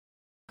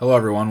Hello,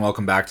 everyone.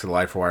 Welcome back to the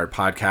Life Wired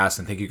podcast,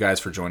 and thank you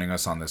guys for joining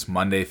us on this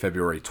Monday,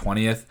 February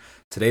 20th.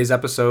 Today's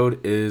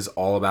episode is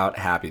all about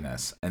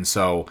happiness. And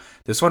so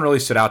this one really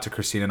stood out to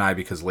Christina and I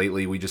because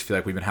lately we just feel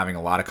like we've been having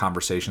a lot of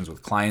conversations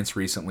with clients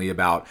recently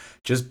about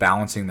just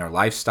balancing their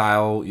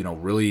lifestyle,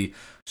 really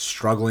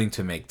struggling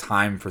to make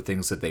time for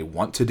things that they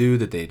want to do,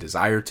 that they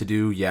desire to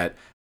do, yet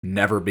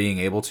never being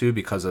able to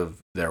because of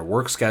their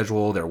work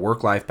schedule, their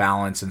work-life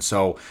balance. And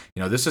so,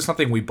 this is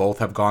something we both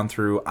have gone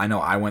through. I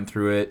know I went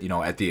through it,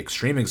 at the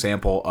extreme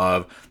example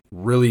of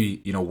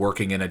really,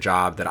 working in a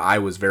job that I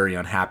was very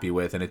unhappy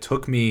with. And it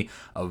took me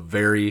a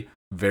very,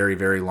 very,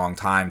 very long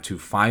time to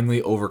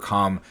finally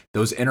overcome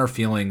those inner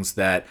feelings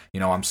that,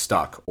 I'm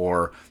stuck,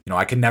 or,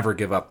 I can never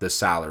give up this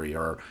salary,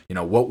 or,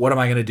 what am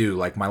I going to do?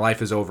 Like, my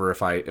life is over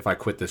if I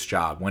quit this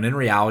job. When in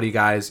reality,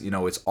 guys,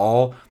 it's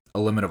all a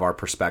limit of our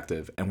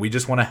perspective. And we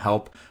just want to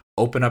help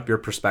open up your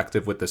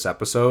perspective with this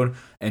episode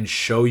and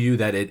show you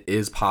that it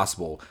is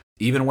possible,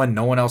 even when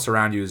no one else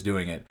around you is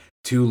doing it,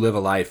 to live a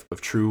life of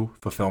true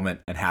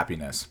fulfillment and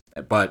happiness.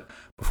 But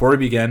before we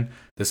begin,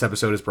 this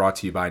episode is brought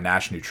to you by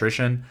Nash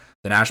Nutrition.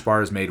 The Nash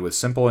bar is made with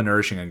simple and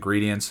nourishing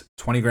ingredients,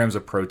 20 grams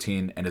of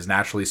protein, and is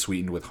naturally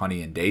sweetened with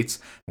honey and dates.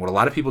 And what a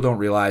lot of people don't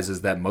realize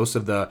is that most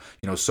of the,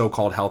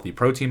 so-called healthy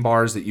protein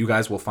bars that you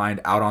guys will find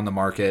out on the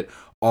market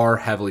are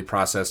heavily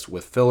processed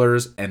with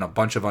fillers and a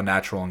bunch of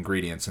unnatural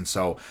ingredients. And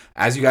so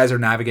as you guys are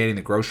navigating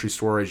the grocery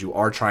store, as you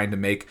are trying to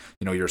make,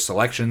 your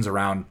selections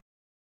around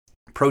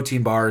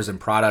protein bars and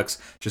products,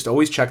 just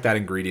always check that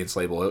ingredients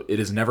label. It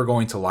is never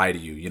going to lie to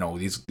you.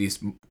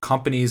 These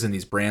companies and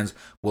these brands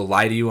will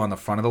lie to you on the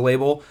front of the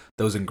label.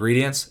 Those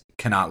ingredients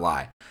cannot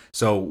lie.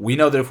 So we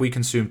know that if we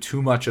consume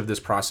too much of this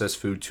processed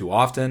food too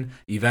often,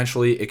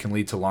 eventually it can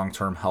lead to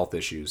long-term health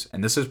issues.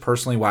 And this is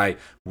personally why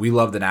we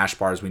love the Nash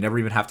bars. We never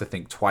even have to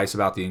think twice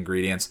about the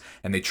ingredients,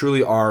 and they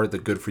truly are the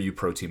good for you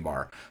protein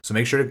bar. So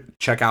make sure to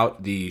check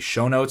out the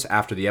show notes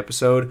after the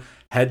episode,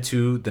 head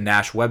to the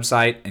Nash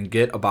website, and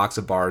get a box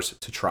of bars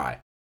to try.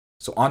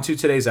 So on to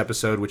today's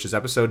episode, which is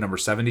episode number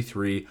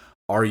 73,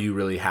 Are You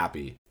Really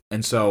Happy?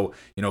 And so,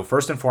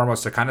 first and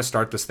foremost, to kind of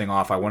start this thing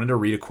off, I wanted to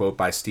read a quote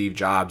by Steve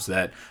Jobs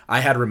that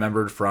I had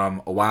remembered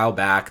from a while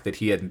back that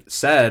he had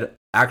said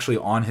actually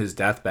on his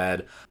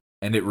deathbed.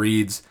 And it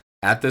reads,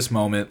 "At this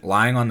moment,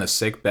 lying on the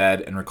sick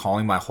bed and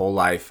recalling my whole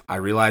life, I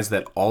realized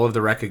that all of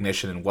the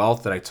recognition and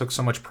wealth that I took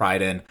so much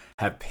pride in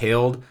have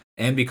paled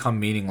and become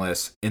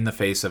meaningless in the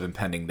face of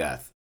impending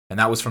death." And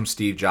that was from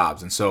Steve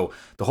Jobs. And so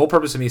the whole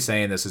purpose of me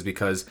saying this is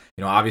because,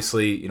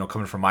 obviously,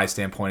 coming from my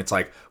standpoint, it's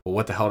like, well,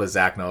 what the hell does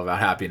Zach know about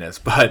happiness?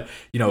 But,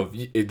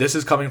 this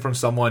is coming from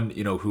someone,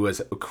 who has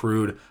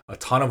accrued a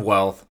ton of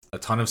wealth, a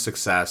ton of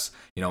success,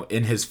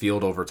 in his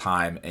field over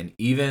time. And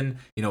even,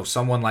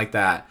 someone like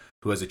that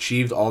who has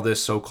achieved all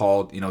this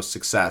so-called,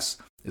 success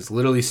is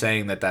literally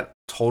saying that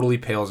totally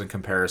pales in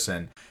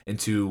comparison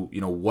into,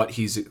 what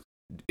he's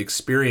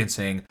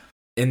experiencing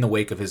in the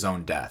wake of his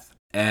own death.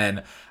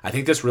 And I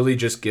think this really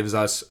just gives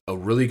us a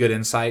really good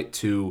insight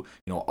to,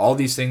 all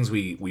these things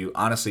we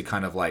honestly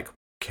kind of like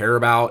care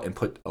about and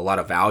put a lot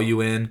of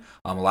value in.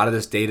 A lot of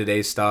this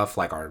day-to-day stuff,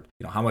 like our,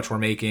 how much we're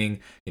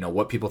making,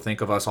 what people think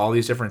of us, all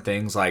these different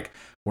things. Like,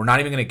 we're not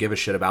even going to give a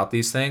shit about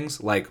these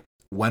things, like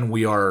when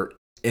we are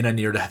in a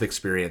near-death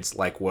experience,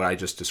 like what I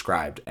just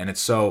described. And it's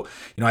so,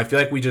 I feel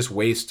like we just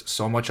waste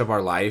so much of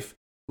our life,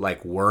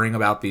 like worrying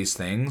about these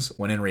things,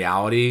 when in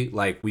reality,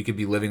 like we could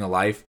be living a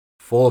life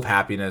full of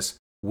happiness,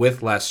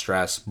 with less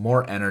stress,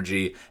 more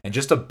energy, and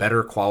just a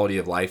better quality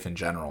of life in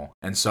general.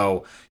 And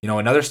so,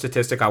 another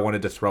statistic I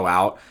wanted to throw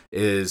out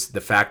is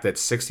the fact that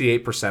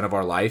 68% of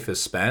our life is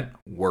spent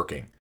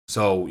working.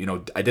 So,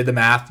 I did the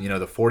math, the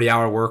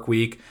 40-hour work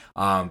week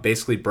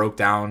basically broke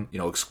down,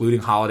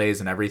 excluding holidays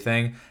and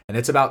everything. And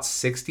it's about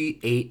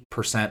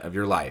 68% of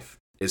your life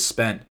is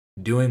spent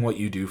doing what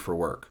you do for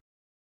work.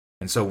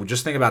 And so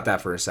just think about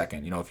that for a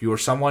second. If you are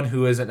someone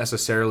who isn't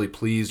necessarily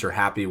pleased or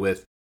happy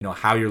with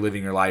how you're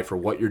living your life or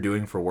what you're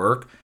doing for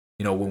work,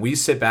 when we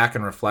sit back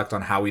and reflect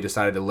on how we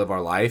decided to live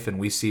our life, and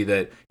we see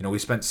that, we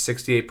spent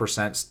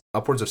 68%,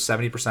 upwards of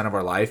 70% of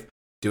our life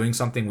doing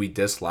something we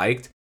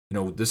disliked,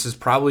 this is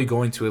probably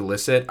going to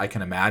elicit, I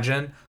can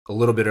imagine, a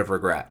little bit of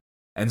regret.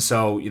 And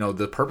so,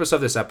 the purpose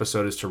of this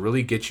episode is to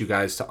really get you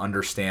guys to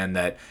understand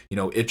that,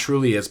 it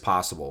truly is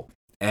possible.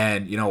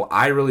 And,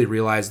 I really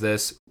realized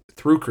this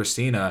through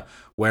Christina,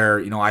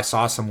 where, I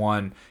saw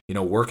someone,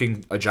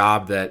 working a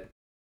job that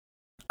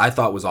I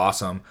thought was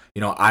awesome.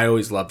 I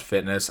always loved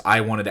fitness.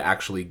 I wanted to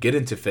actually get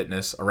into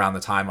fitness around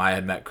the time I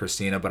had met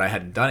Christina, but I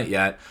hadn't done it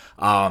yet.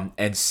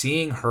 And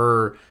seeing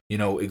her,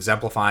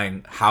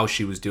 exemplifying how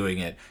she was doing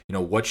it,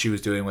 what she was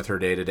doing with her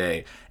day to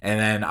day. And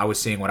then I was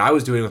seeing what I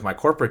was doing with my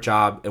corporate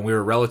job, and we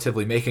were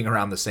relatively making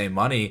around the same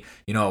money.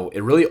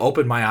 It really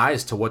opened my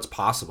eyes to what's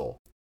possible.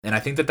 And I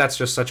think that that's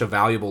just such a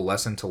valuable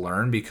lesson to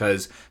learn,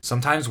 because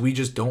sometimes we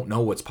just don't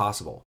know what's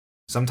possible.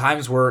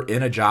 Sometimes we're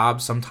in a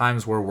job,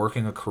 sometimes we're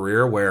working a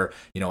career where,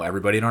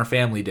 everybody in our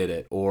family did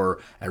it, or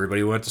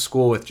everybody we went to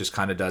school with just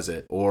kind of does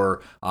it.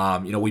 Or,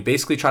 we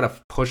basically try to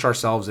push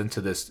ourselves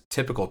into this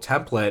typical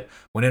template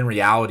when in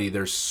reality,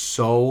 there's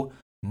so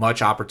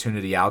much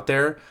opportunity out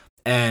there.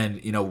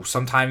 And,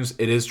 sometimes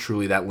it is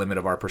truly that limit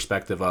of our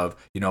perspective of,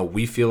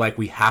 we feel like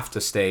we have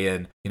to stay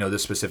in,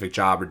 this specific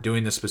job or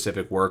doing this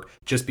specific work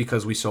just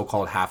because we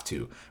so-called have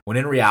to. When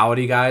in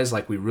reality, guys,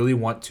 like we really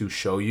want to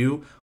show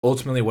you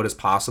ultimately what is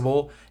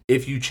possible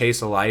if you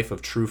chase a life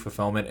of true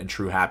fulfillment and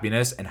true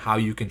happiness, and how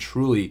you can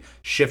truly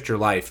shift your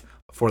life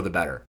for the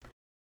better.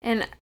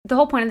 And the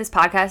whole point of this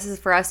podcast is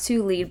for us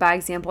to lead by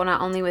example,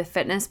 not only with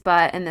fitness,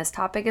 but in this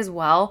topic as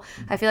well.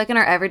 I feel like in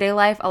our everyday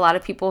life, a lot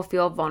of people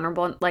feel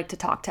vulnerable, like to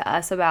talk to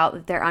us about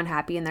if they're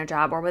unhappy in their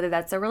job, or whether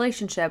that's their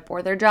relationship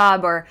or their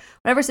job or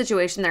whatever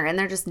situation they're in,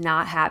 they're just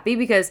not happy,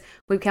 because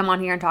we've come on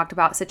here and talked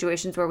about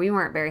situations where we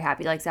weren't very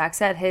happy. Like Zach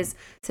said, his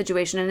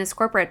situation in his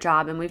corporate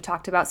job, and we've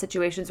talked about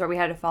situations where we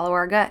had to follow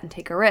our gut and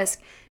take a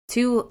risk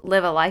to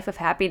live a life of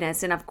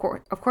happiness. And of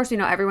course,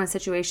 everyone's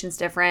situation is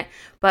different,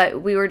 but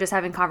we were just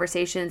having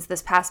conversations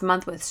this past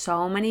month with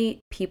so many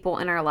people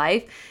in our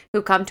life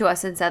who come to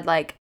us and said,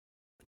 like,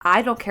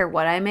 I don't care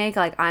what I make,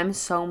 like, I'm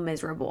so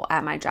miserable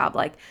at my job.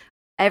 Like,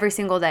 every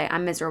single day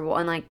I'm miserable,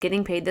 and like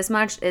getting paid this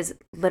much is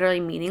literally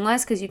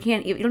meaningless, because you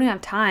don't even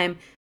have time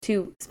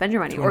to spend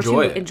your money or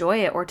to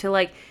enjoy it, or to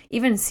like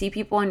even see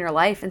people in your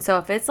life. And so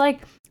if it's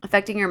like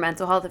affecting your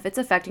mental health, if it's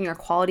affecting your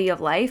quality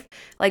of life,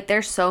 like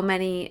there's so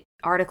many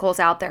articles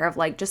out there of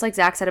like, just like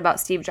Zach said about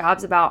Steve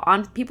Jobs, about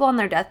on people on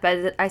their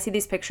deathbed. I see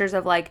these pictures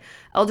of like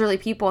elderly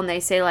people, and they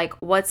say like,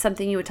 what's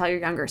something you would tell your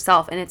younger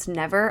self? And it's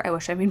never, I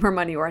wish I made more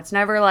money, or it's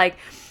never like,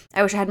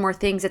 I wish I had more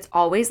things. It's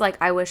always like,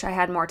 I wish I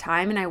had more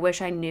time, and I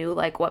wish I knew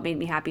like what made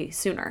me happy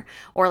sooner,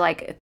 or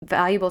like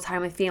valuable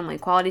time with family,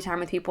 quality time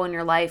with people in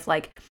your life,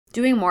 like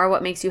doing more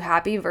what makes you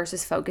happy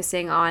versus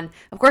focusing on,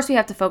 of course we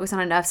have to focus on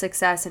enough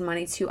success and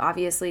money to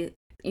obviously,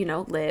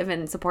 live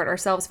and support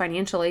ourselves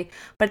financially.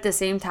 But at the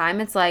same time,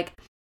 it's like,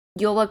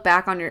 you'll look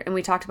back on and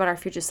we talked about our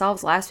future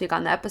selves last week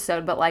on the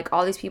episode, but like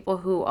all these people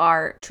who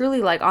are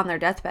truly like on their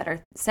deathbed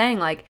are saying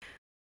like,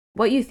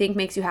 what you think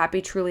makes you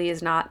happy truly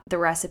is not the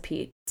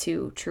recipe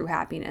to true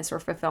happiness or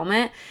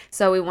fulfillment.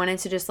 So we wanted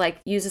to just like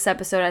use this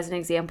episode as an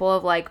example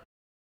of like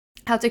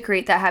how to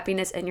create that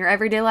happiness in your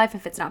everyday life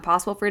if it's not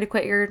possible for you to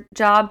quit your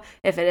job.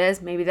 If it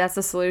is, maybe that's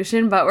the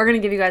solution, but we're going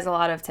to give you guys a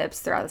lot of tips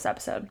throughout this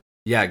episode.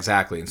 Yeah,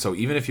 exactly. And so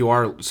even if you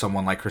are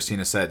someone like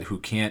Christina said who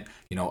can't,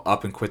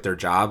 up and quit their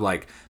job,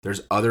 like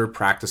there's other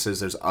practices,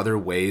 there's other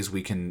ways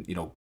we can,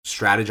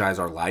 strategize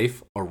our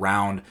life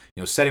around,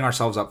 setting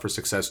ourselves up for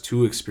success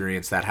to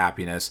experience that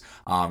happiness.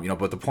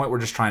 But the point we're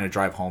just trying to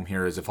drive home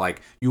here is if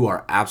like you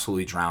are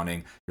absolutely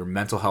drowning, your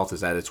mental health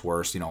is at its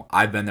worst.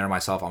 I've been there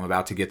myself. I'm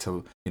about to get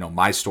to,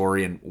 my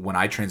story and when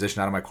I transitioned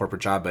out of my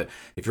corporate job. But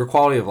if your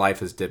quality of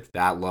life has dipped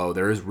that low,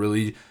 there is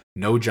really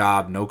no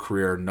job, no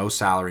career, no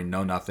salary,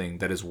 no nothing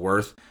that is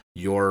worth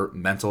your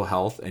mental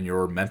health and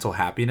your mental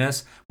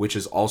happiness, which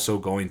is also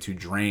going to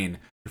drain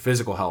your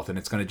physical health. And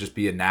it's going to just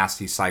be a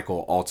nasty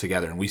cycle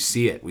altogether. And we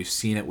see it. We've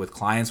seen it with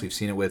clients. We've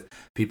seen it with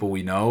people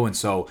we know. And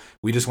so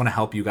we just want to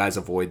help you guys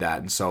avoid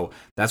that. And so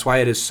that's why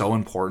it is so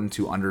important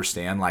to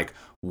understand like,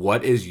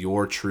 what is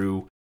your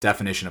true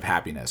definition of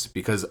happiness?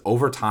 Because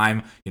over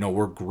time,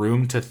 we're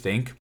groomed to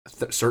think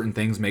certain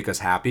things make us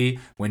happy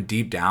when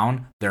deep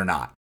down they're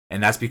not.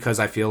 And that's because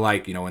I feel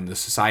like, in the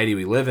society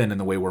we live in and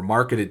the way we're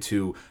marketed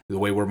to,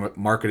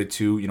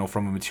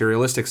 from a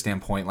materialistic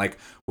standpoint, like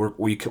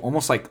we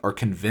almost like are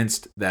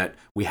convinced that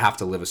we have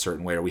to live a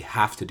certain way or we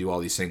have to do all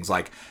these things.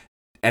 Like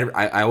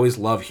I always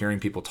love hearing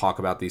people talk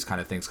about these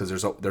kind of things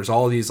because there's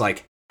all these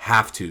like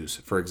have tos,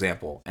 for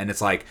example. And it's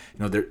like,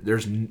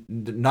 there's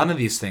none of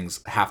these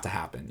things have to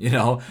happen.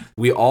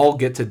 We all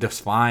get to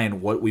define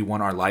what we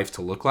want our life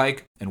to look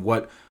like and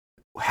what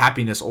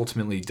happiness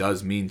ultimately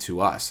does mean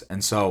to us.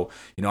 And so,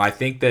 I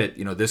think that,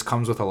 this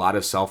comes with a lot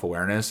of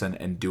self-awareness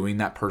and doing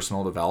that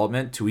personal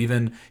development to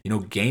even,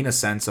 gain a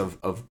sense of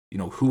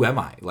who am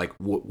I? Like,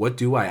 what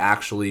do I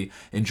actually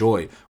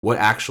enjoy? What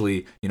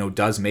actually,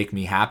 does make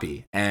me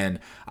happy? And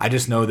I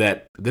just know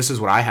that this is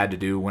what I had to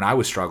do when I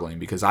was struggling,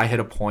 because I hit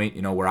a point,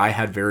 where I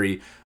had very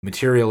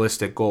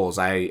materialistic goals.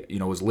 I,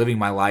 was living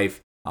my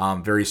life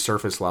very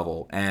surface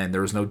level, and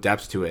there was no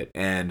depth to it,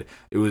 and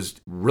it was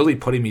really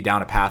putting me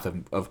down a path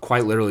of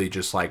quite literally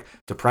just like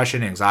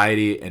depression,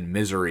 anxiety, and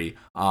misery,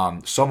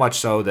 so much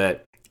so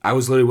that I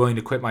was literally willing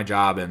to quit my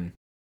job and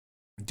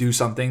do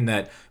something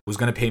that was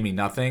going to pay me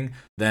nothing,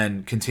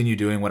 then continue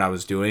doing what I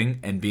was doing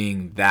and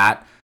being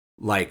that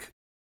like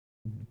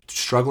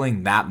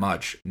struggling that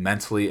much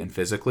mentally and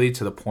physically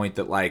to the point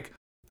that like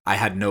I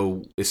had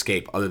no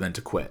escape other than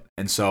to quit.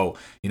 And so,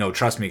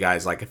 trust me,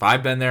 guys, like if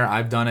I've been there,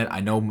 I've done it.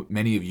 I know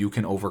many of you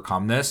can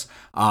overcome this.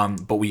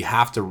 But we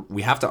have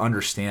to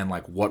understand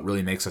like what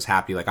really makes us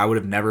happy. Like I would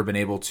have never been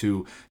able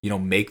to,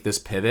 make this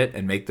pivot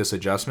and make this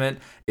adjustment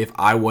if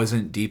I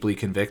wasn't deeply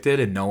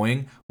convicted and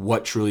knowing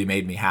what truly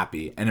made me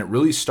happy. And it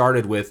really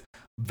started with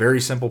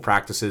very simple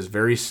practices,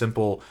 very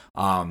simple,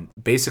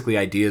 basically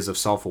ideas of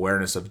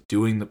self-awareness, of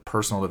doing the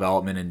personal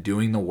development and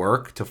doing the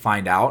work to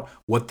find out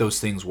what those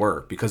things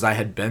were, because I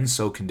had been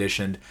so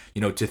conditioned,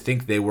 to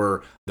think they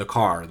were the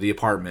car, the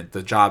apartment,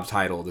 the job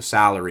title, the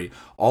salary,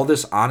 all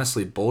this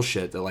honestly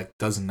bullshit that like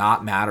does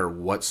not matter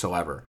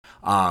whatsoever.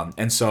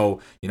 And so,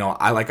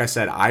 like I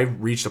said, I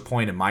reached a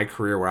point in my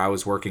career where I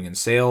was working in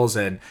sales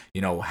and,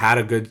 had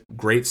a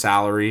great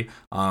salary,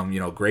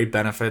 great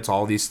benefits,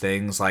 all these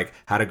things, like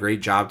had a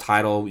great job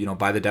title,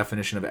 by the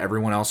definition of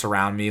everyone else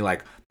around me.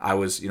 Like I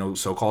was,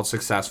 so-called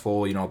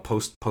successful,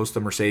 post the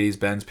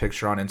Mercedes-Benz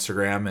picture on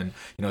Instagram and,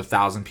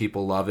 1,000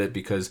 people love it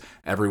because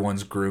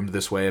everyone's groomed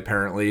this way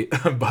apparently.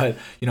 But,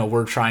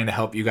 we're trying to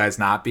help you guys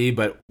not be.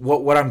 But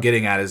what I'm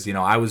getting at is,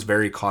 I was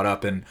very caught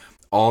up in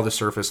all the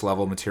surface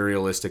level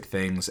materialistic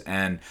things.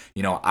 And,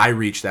 I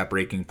reached that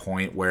breaking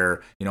point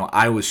where,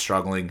 I was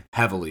struggling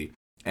heavily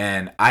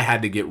and I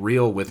had to get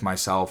real with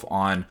myself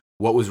on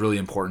what was really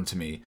important to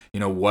me.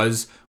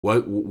 Was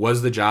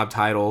the job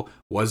title,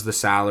 was the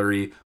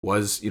salary,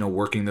 was,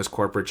 working this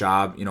corporate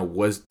job,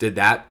 did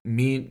that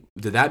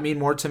mean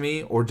more to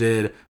me, or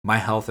did my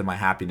health and my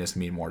happiness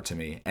mean more to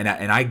me? And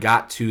I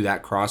got to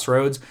that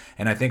crossroads.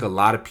 And I think a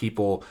lot of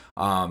people,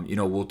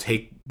 will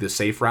take the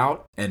safe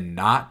route and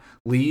not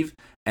leave.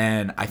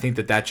 And I think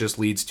that just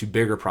leads to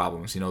bigger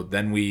problems.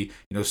 Then we,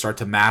 start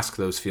to mask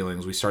those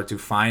feelings. We start to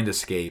find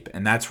escape.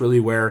 And that's really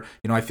where,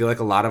 I feel like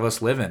a lot of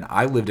us live in.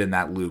 I lived in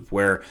that loop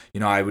where,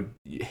 I would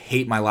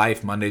hate my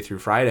life Monday through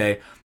Friday.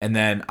 And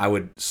then I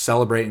would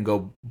celebrate and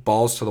go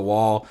balls to the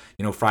wall,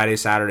 Friday,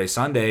 Saturday,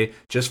 Sunday,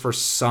 just for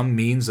some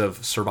means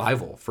of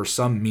survival, for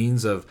some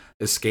means of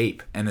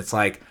escape. And it's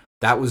like,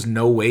 that was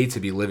no way to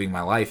be living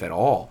my life at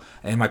all.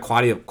 And my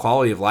quality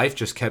of life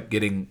just kept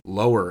getting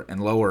lower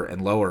and lower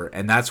and lower.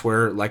 And that's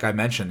where, like I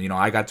mentioned,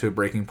 I got to a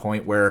breaking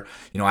point where,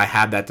 I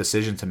had that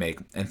decision to make.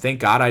 And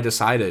thank God I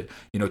decided,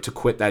 to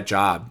quit that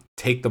job,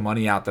 take the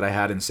money out that I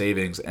had in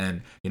savings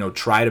and,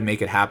 try to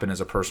make it happen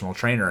as a personal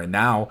trainer. And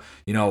now,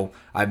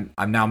 I'm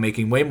now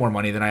making way more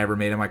money than I ever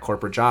made in my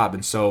corporate job.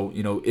 And so,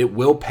 it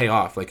will pay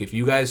off. Like if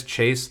you guys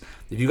chase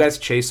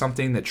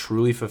something that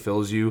truly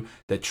fulfills you,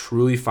 that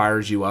truly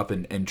fires you up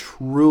and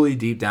truly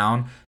deep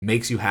down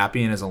makes you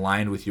happy and is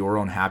aligned with your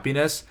own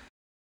happiness,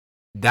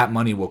 that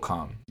money will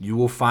come. You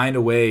will find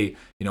a way,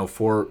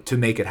 to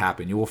make it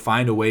happen. You will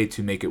find a way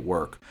to make it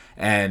work.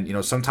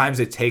 And, sometimes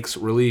it takes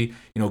really,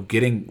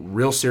 getting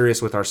real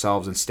serious with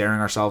ourselves and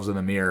staring ourselves in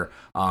the mirror,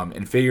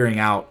 and figuring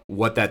out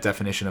what that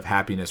definition of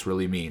happiness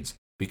really means.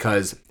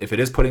 Because if it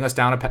is putting us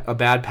down a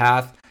bad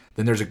path,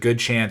 then there's a good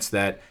chance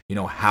that,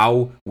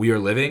 how we are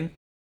living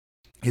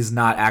is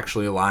not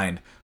actually aligned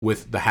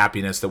with the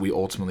happiness that we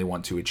ultimately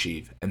want to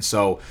achieve. And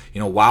so,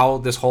 while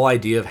this whole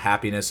idea of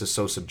happiness is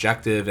so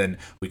subjective and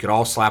we could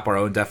all slap our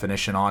own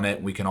definition on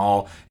it, we can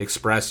all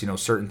express,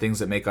 certain things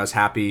that make us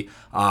happy.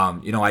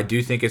 I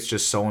do think it's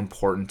just so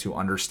important to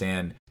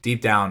understand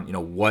deep down,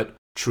 what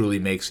truly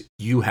makes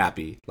you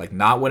happy. Like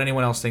not what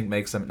anyone else thinks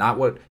makes them, not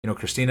what,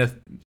 Christina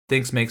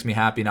thinks makes me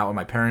happy, not what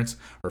my parents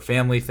or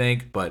family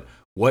think, but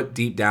what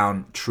deep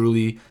down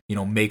truly,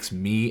 makes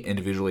me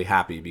individually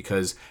happy.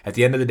 Because at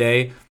the end of the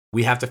day,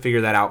 we have to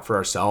figure that out for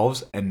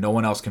ourselves and no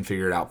one else can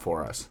figure it out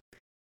for us.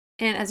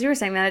 And as you were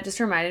saying that, it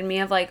just reminded me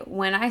of like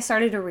when I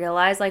started to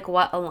realize like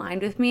what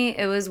aligned with me.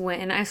 It was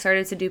when I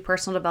started to do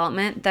personal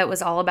development that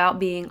was all about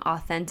being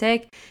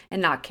authentic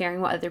and not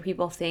caring what other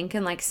people think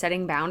and like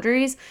setting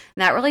boundaries.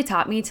 And that really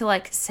taught me to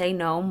like say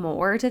no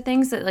more to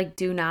things that like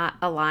do not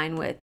align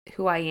with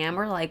who I am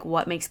or like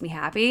what makes me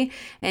happy.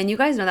 And you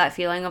guys know that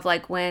feeling of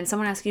like when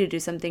someone asks you to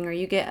do something or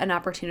you get an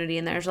opportunity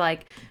and there's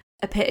like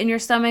a pit in your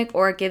stomach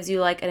or it gives you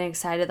like an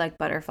excited like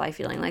butterfly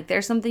feeling. Like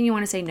there's something you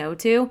want to say no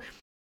to.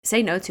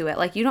 Say no to it.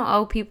 Like you don't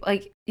owe people,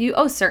 like you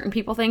owe certain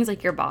people things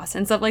like your boss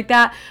and stuff like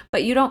that,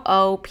 but you don't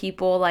owe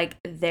people like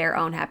their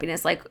own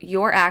happiness. Like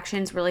your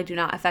actions really do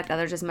not affect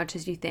others as much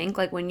as you think.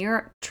 Like when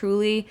you're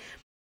truly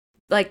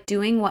like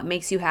doing what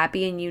makes you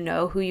happy and you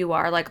know who you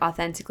are like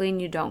authentically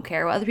and you don't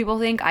care what other people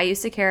think. I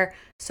used to care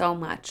so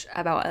much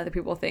about what other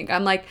people think.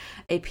 I'm like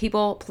a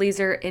people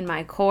pleaser in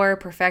my core,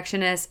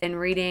 perfectionist. And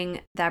reading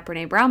that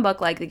Brene Brown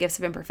book, like The Gifts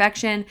of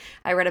Imperfection,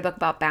 I read a book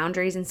about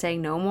boundaries and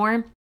saying no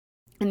more.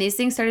 And these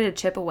things started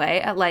to chip away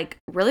at like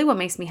really what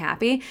makes me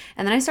happy.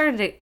 And then I started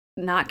to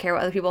not care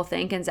what other people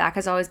think. And Zach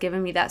has always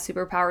given me that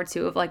superpower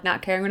too of like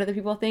not caring what other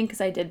people think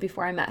because I did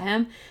before I met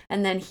him.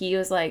 And then he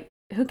was like,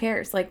 who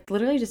cares? Like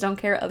literally just don't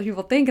care what other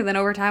people think. And then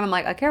over time, I'm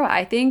like, I care what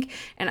I think.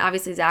 And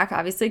obviously Zach,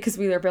 obviously, because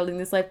we are building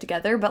this life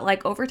together. But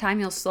like over time,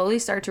 you'll slowly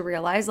start to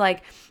realize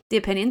like the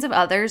opinions of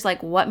others,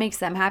 like what makes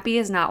them happy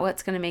is not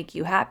what's going to make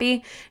you happy.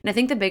 And I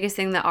think the biggest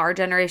thing that our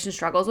generation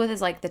struggles with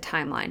is like the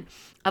timeline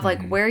of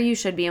like where you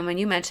should be. And when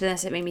you mentioned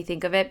this, it made me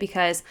think of it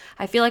because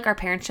I feel like our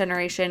parents'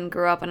 generation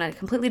grew up in a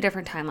completely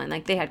different timeline.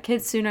 Like they had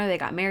kids sooner, they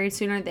got married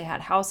sooner, they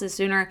had houses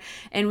sooner.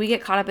 And we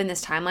get caught up in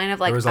this timeline of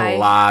like, there was a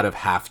lot of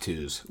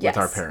have-tos with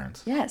our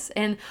parents. Yes.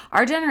 And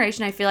our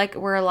generation, I feel like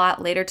we're a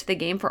lot later to the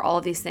game for all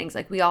of these things.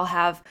 Like we all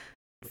have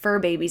fur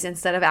babies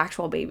instead of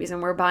actual babies,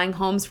 and we're buying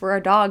homes for our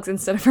dogs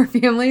instead of our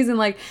families, and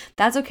like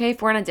that's okay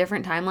if we're on a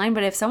different timeline.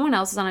 But if someone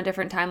else is on a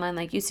different timeline,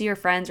 like you see your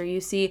friends or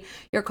you see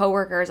your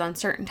coworkers on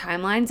certain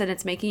timelines and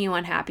it's making you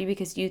unhappy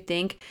because you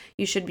think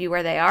you should be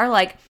where they are,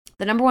 like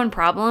the number one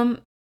problem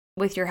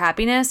with your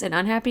happiness and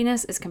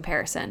unhappiness is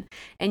comparison.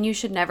 And you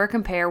should never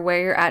compare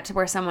where you're at to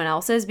where someone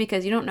else is,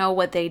 because you don't know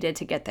what they did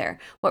to get there,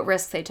 what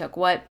risks they took,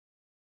 what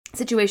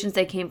situations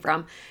they came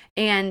from.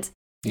 And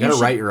you got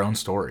to write your own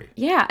story.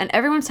 Yeah. And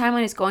everyone's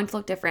timeline is going to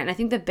look different. And I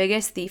think the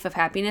biggest thief of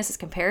happiness is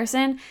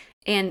comparison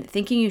and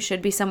thinking you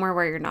should be somewhere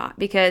where you're not,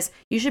 because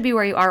you should be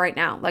where you are right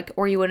now, like,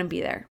 or you wouldn't be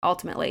there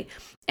ultimately.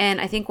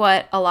 And I think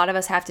what a lot of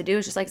us have to do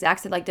is just like Zach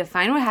said, like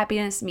define what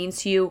happiness means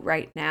to you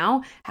right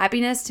now.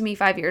 Happiness to me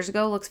 5 years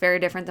ago looks very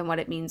different than what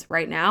it means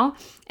right now.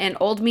 And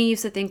old me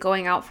used to think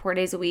going out 4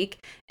 days a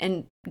week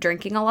and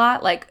drinking a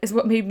lot like is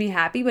what made me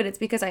happy, but it's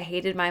because I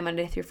hated my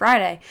Monday through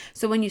Friday.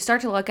 So when you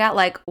start to look at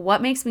like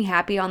what makes me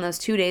happy on those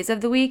 2 days of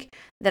the week,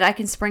 that I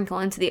can sprinkle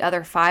into the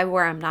other 5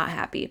 where I'm not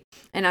happy.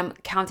 And I'm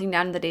counting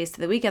down the days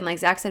to the weekend. Like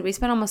Zach said, we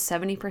spend almost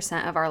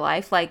 70% of our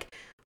life like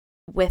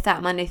with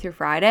that Monday through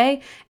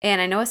Friday. And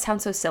I know it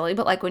sounds so silly,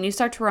 but like when you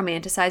start to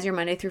romanticize your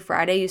Monday through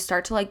Friday, you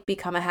start to like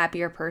become a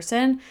happier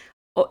person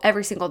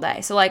every single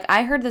day. So like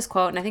I heard this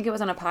quote, and I think it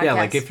was on a podcast. Yeah,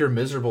 like if you're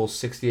miserable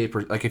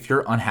 68%, like if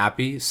you're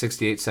unhappy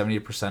 68,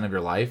 70% of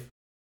your life,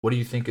 what do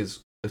you think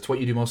is, it's what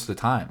you do most of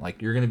the time.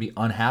 Like you're going to be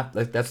unhappy.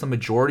 Like that's the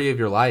majority of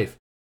your life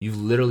you've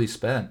literally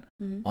spent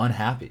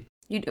unhappy.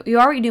 You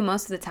already do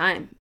most of the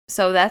time.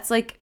 So that's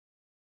like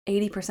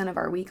 80% of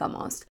our week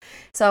almost.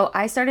 So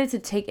I started to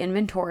take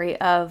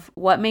inventory of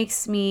what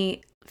makes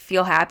me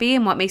feel happy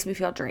and what makes me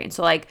feel drained.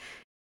 So like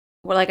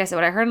I said,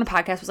 what I heard on the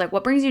podcast was like,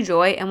 what brings you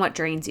joy and what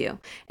drains you?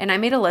 And I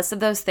made a list of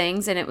those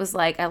things, and it was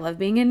like, I love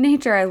being in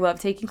nature. I love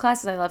taking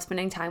classes. I love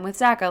spending time with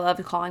Zach. I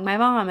love calling my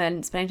mom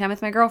and spending time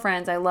with my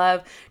girlfriends. I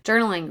love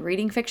journaling,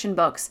 reading fiction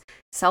books,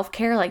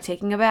 self-care, like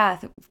taking a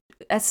bath.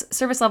 As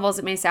service level as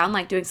it may sound,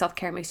 like doing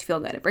self-care makes you feel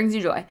good. It brings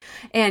you joy.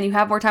 And you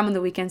have more time on the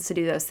weekends to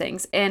do those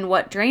things. And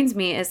what drains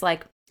me is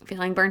like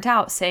feeling burnt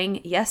out, saying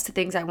yes to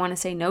things I want to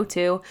say no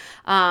to,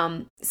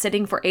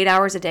 sitting for 8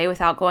 hours a day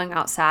without going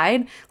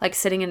outside, like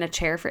sitting in a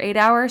chair for 8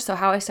 hours. So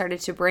how I started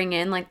to bring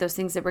in like those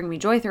things that bring me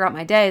joy throughout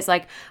my day is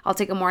like, I'll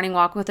take a morning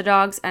walk with the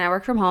dogs, and I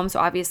work from home. So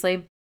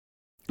obviously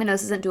I know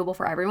this isn't doable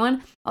for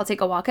everyone. I'll take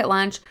a walk at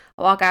lunch,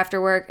 a walk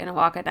after work, and a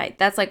walk at night.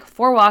 That's like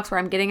 4 walks where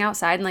I'm getting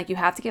outside, and like you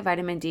have to get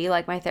vitamin D.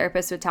 Like my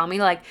therapist would tell me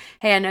like,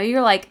 hey, I know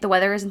you're like the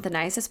weather isn't the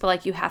nicest, but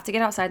like you have to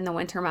get outside in the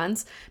winter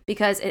months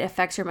because it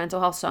affects your mental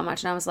health so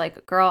much. And I was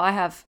like, girl, I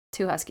have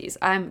 2 huskies.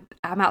 I'm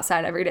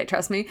outside every day,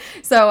 trust me.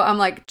 So I'm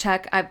like,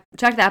 I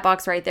checked that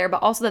box right there.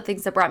 But also the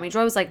things that brought me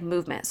joy was like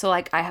movement. So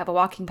like I have a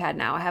walking pad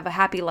now. I have a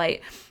happy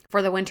light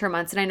for the winter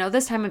months. And I know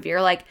this time of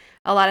year, like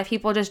a lot of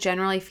people just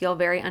generally feel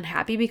very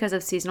unhappy because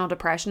of seasonal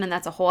depression. And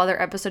that's a whole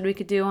other episode we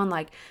could do on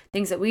like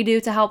things that we do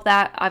to help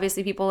that.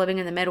 Obviously people living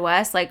in the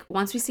Midwest, like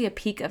once we see a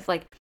peak of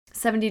like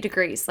 70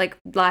 degrees, like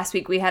last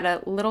week we had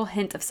a little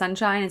hint of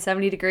sunshine and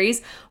 70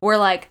 degrees, we're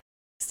like,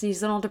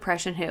 seasonal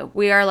depression who?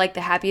 We are like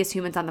the happiest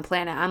humans on the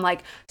planet. I'm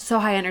like so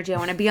high energy. I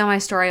want to be on my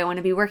story. I want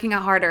to be working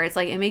out harder. It's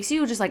like, it makes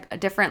you just like a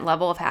different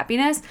level of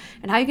happiness.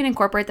 And how you can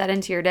incorporate that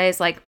into your day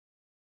is like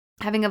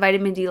having a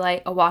vitamin D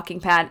light, a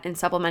walking pad, and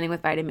supplementing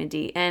with vitamin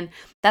D. And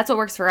that's what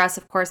works for us.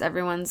 Of course,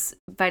 everyone's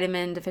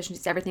vitamin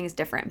deficiencies, everything is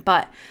different.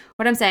 But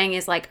what I'm saying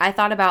is like, I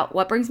thought about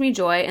what brings me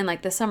joy in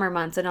like the summer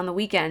months and on the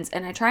weekends.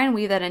 And I try and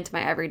weave that into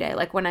my everyday.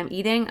 Like when I'm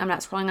eating, I'm not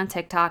scrolling on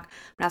TikTok.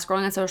 I'm not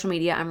scrolling on social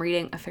media. I'm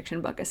reading a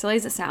fiction book. As silly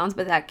as it sounds,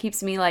 but that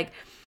keeps me like,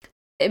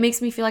 it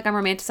makes me feel like I'm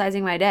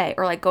romanticizing my day,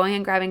 or like going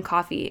and grabbing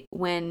coffee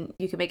when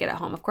you can make it at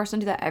home. Of course, don't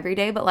do that every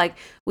day, but like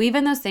weave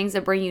in those things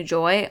that bring you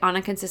joy on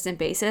a consistent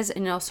basis,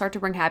 and you'll start to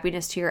bring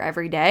happiness to your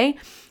everyday.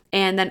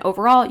 And then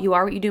overall, you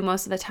are what you do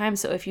most of the time.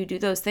 So if you do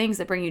those things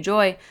that bring you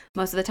joy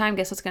most of the time,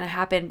 guess what's going to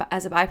happen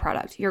as a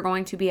byproduct? You're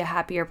going to be a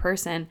happier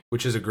person.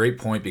 Which is a great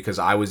point, because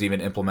I was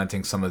even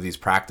implementing some of these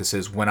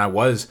practices when I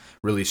was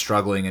really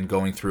struggling and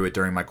going through it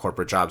during my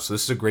corporate job. So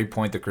this is a great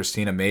point that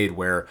Christina made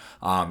where,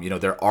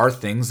 there are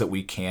things that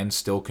we can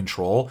still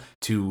control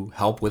to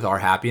help with our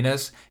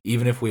happiness,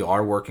 even if we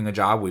are working a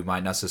job we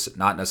might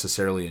not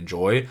necessarily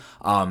enjoy.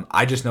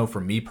 I just know for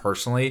me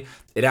personally,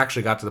 it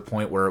actually got to the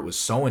point where it was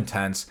so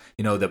intense,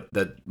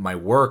 that my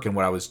work and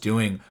what I was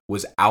doing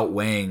was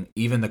outweighing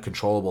even the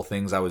controllable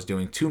things I was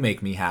doing to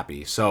make me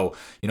happy. So,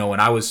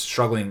 when I was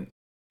struggling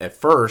at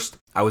first,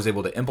 I was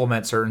able to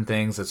implement certain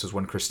things. This is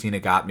when Christina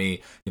got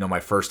me, my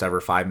first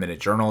ever 5-minute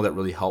journal that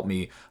really helped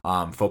me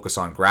focus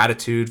on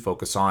gratitude,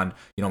 focus on,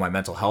 my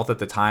mental health at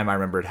the time. I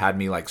remember it had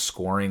me like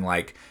scoring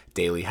like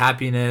daily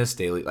happiness,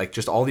 daily, like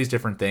just all these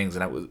different things.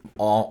 And it was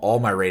all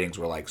my ratings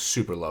were like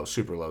super low,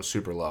 super low,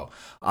 super low.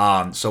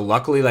 So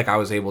luckily, like I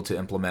was able to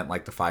implement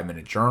like the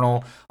 5-minute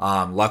journal.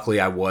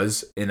 Luckily I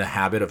was in the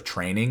habit of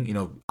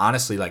training,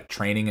 honestly, like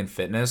training and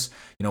fitness,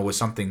 was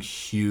something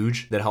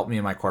huge that helped me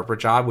in my corporate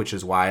job, which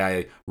is why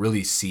I really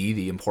really see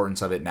the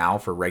importance of it now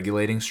for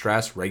regulating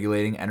stress,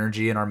 regulating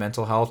energy in our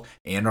mental health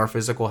and our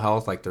physical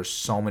health. Like there's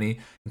so many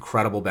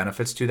incredible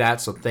benefits to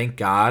that. So thank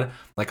God,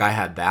 like I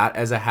had that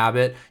as a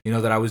habit,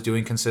 that I was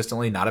doing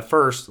consistently. Not at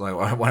first,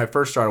 like when I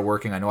first started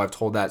working, I know I've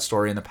told that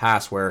story in the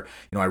past where,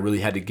 I really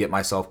had to get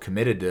myself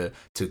committed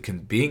to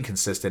being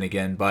consistent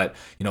again. But,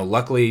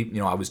 luckily,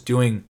 I was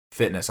doing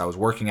fitness. I was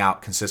working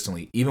out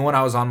consistently, even when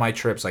I was on my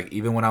trips, like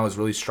even when I was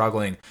really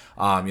struggling,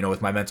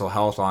 with my mental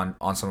health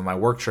on some of my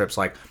work trips.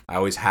 Like I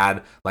always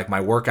had like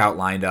my workout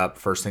lined up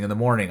first thing in the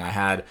morning. I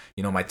had,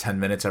 my 10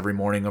 minutes every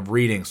morning of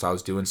reading. So I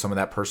was doing some of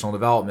that personal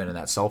development and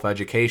that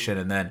self-education.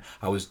 And then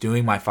I was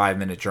doing my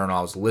 5-minute journal.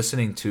 I was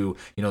listening to,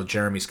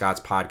 Jeremy Scott's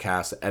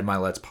podcast, Ed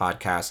Milet's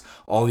podcast,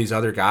 all these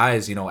other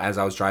guys, as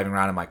I was driving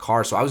around in my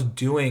car. So I was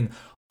doing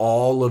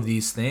all of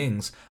these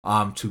things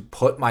to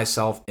put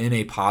myself in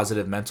a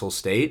positive mental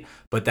state.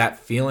 But that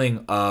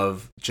feeling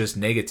of just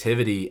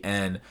negativity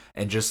and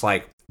just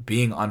like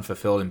being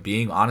unfulfilled and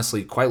being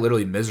honestly quite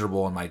literally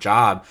miserable in my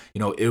job,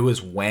 it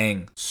was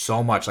weighing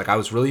so much. Like I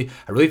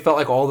really felt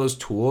like all those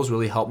tools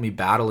really helped me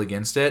battle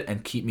against it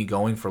and keep me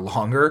going for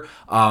longer.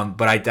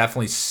 But I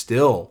definitely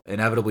still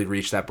inevitably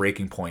reached that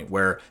breaking point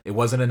where it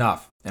wasn't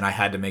enough and I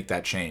had to make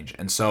that change.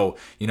 And so,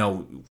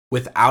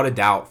 without a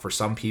doubt, for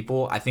some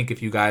people, I think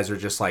if you guys are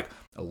just like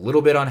a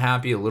little bit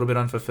unhappy, a little bit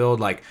unfulfilled,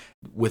 like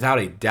without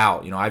a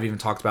doubt, I've even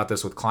talked about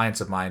this with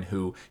clients of mine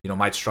who,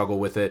 might struggle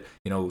with it,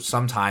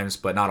 sometimes,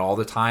 but not all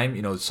the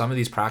time. Some of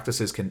these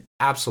practices can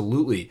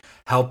absolutely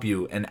help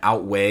you and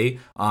outweigh,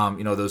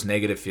 those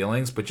negative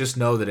feelings. But just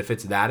know that if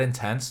it's that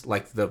intense,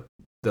 like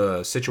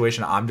the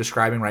situation I'm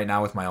describing right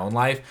now with my own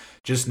life,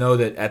 just know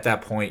that at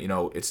that point,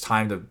 it's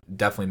time to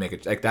definitely make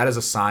it. Like that is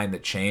a sign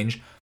that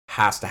change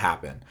has to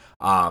happen.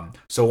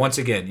 So once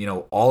again,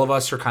 all of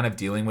us are kind of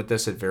dealing with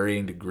this at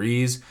varying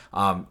degrees.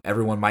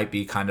 Everyone might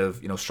be kind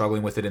of,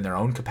 struggling with it in their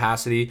own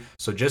capacity.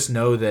 So just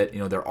know that,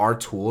 there are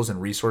tools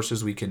and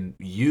resources we can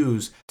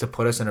use to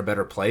put us in a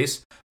better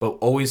place, but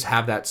always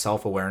have that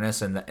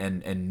self-awareness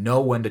and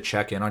know when to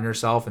check in on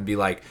yourself and be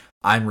like,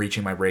 I'm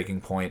reaching my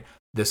breaking point.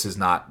 This is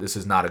not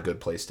a good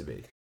place to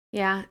be.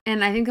 Yeah.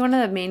 And I think one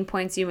of the main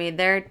points you made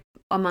there,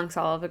 amongst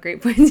all of the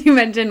great points you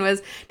mentioned,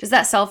 was just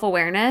that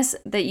self-awareness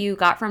that you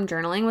got from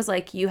journaling was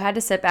like you had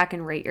to sit back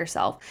and rate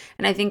yourself.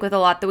 And I think with a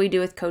lot that we do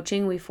with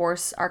coaching, we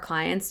force our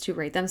clients to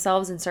rate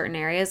themselves in certain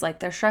areas, like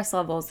their stress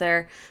levels,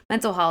 their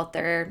mental health,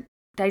 their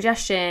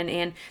digestion,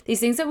 and these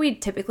things that we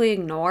typically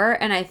ignore.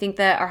 And I think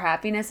that our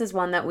happiness is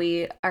one that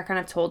we are kind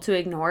of told to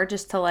ignore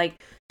just to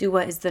like do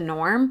what is the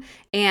norm.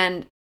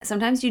 And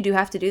sometimes you do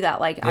have to do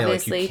that, like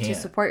obviously to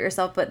support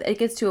yourself, but it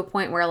gets to a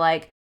point where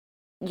like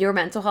your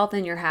mental health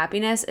and your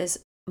happiness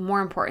is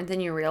more important than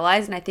you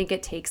realize. And I think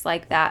it takes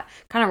like that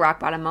kind of rock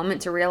bottom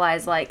moment to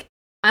realize like,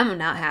 I'm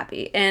not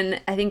happy.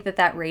 And I think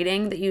that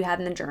rating that you had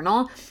in the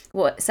journal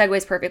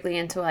segues perfectly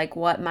into like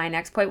what my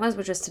next point was,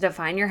 which is to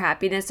define your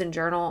happiness and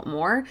journal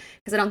more.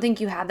 Because I don't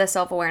think you have the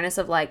self-awareness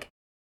of like,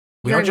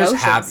 we don't just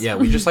have,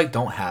 we just like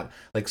don't have,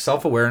 like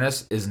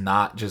self-awareness is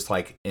not just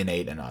like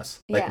innate in us.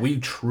 Like we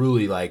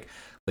truly like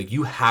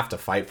you have to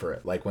fight for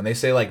it. Like when they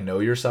say like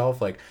know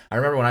yourself, like I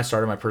remember when I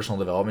started my personal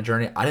development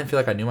journey, I didn't feel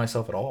like I knew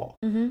myself at all.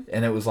 And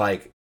it was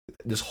like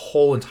this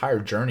whole entire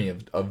journey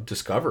of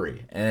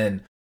discovery.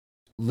 And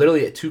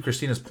literally to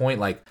Christina's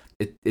point, like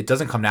it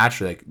doesn't come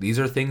naturally. Like these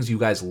are things you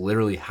guys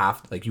literally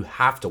have, like you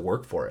have to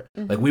work for it.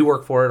 Like we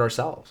work for it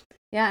ourselves.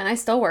 Yeah, and I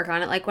still work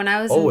on it. Like when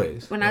I was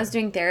I was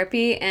doing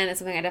therapy, and it's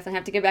something I definitely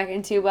have to get back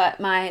into, but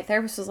my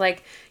therapist was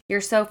like,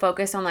 you're so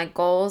focused on like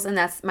goals, and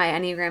that's my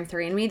Enneagram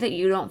 3 in me, that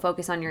you don't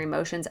focus on your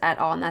emotions at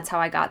all. And that's how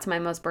I got to my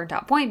most burnt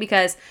out point,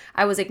 because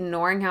I was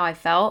ignoring how I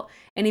felt.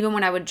 And even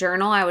when I would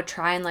journal, I would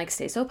try and like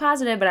stay so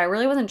positive, but I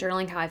really wasn't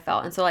journaling how I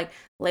felt. And so like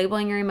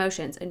labeling your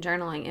emotions and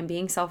journaling and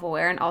being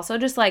self-aware, and also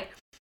just like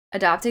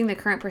adopting the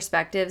current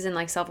perspectives and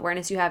like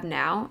self-awareness you have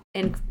now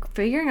and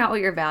figuring out what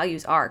your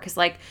values are. Because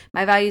like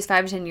my values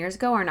 5 to 10 years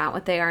ago are not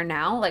what they are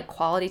now. Like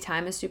quality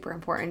time is super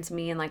important to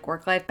me, and like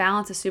work-life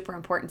balance is super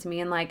important to me.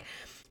 And like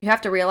you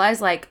have to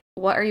realize like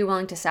what are you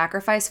willing to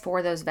sacrifice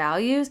for those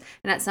values,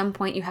 and at some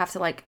point you have to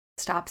like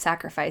stop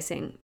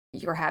sacrificing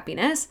your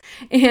happiness.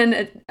 And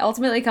it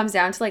ultimately comes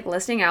down to like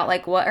listing out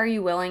like what are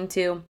you willing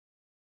to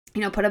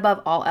put above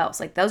all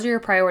else. Like those are your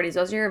priorities,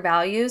 those are your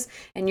values,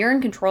 and you're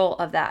in control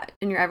of that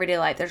in your everyday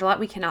life. There's a lot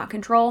we cannot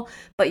control,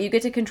 but you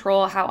get to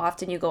control how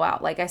often you go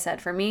out. Like I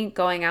said, for me,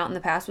 going out in the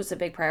past was a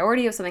big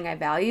priority of something I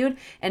valued,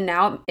 and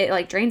now it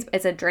like drains.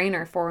 It's a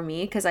drainer for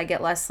me because I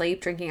get less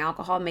sleep. Drinking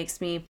alcohol makes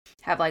me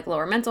have like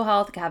lower mental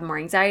health, have more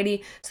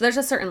anxiety. So there's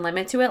a certain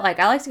limit to it. Like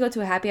I like to go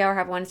to a happy hour,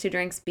 have 1 to 2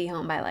 drinks, be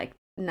home by like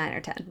 9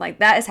 or 10. Like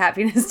that is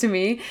happiness to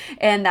me.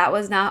 And that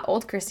was not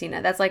old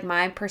Christina. That's like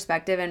my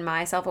perspective and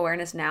my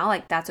self-awareness now.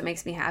 Like that's what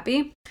makes me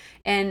happy.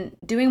 And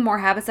doing more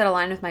habits that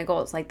align with my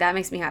goals, like that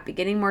makes me happy.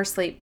 Getting more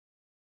sleep,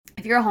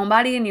 if you're a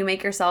homebody and you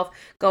make yourself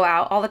go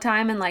out all the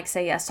time and like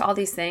say yes to all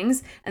these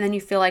things, and then you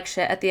feel like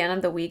shit at the end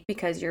of the week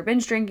because you're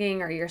binge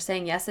drinking or you're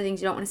saying yes to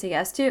things you don't want to say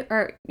yes to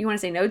or you want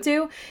to say no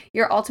to,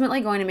 you're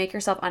ultimately going to make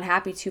yourself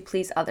unhappy to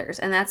please others.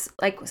 And that's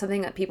like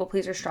something that people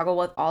pleasers struggle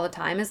with all the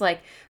time, is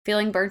like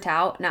feeling burnt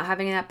out, not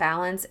having that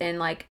balance, and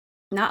like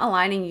not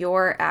aligning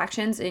your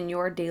actions and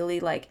your daily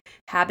like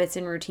habits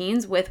and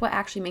routines with what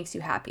actually makes you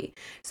happy.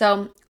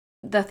 So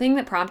the thing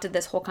that prompted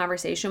this whole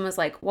conversation was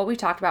like what we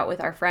talked about with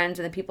our friends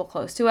and the people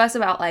close to us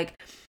about like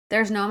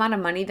there's no amount of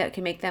money that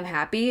can make them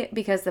happy,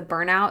 because the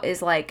burnout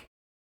is like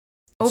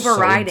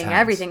overriding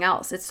everything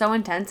else. It's so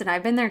intense. And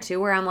I've been there too,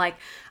 where I'm like,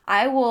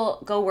 I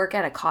will go work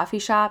at a coffee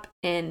shop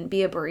and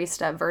be a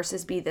barista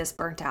versus be this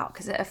burnt out,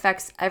 because it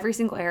affects every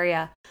single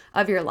area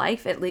of your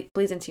life. It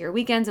bleeds into your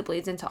weekends. It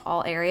bleeds into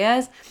all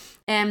areas.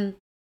 And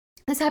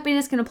this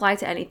happiness can apply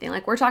to anything.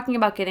 Like we're talking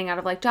about getting out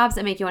of like jobs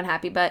that make you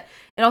unhappy, but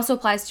it also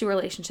applies to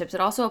relationships.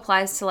 It also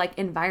applies to like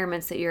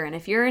environments that you're in.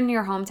 If you're in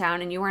your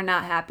hometown and you are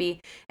not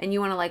happy and you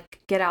want to like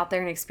get out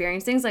there and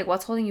experience things, like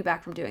what's holding you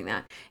back from doing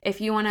that?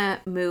 If you want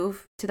to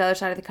move to the other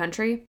side of the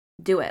country,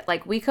 do it.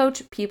 Like we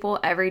coach people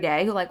every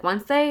day who like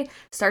once they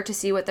start to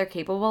see what they're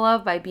capable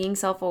of by being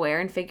self-aware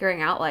and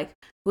figuring out like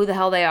who the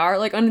hell they are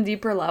like on a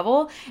deeper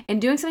level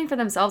and doing something for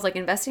themselves, like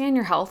investing in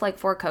your health, like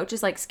for a coach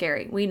is like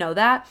scary. We know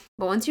that.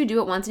 But once you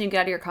do it once and you get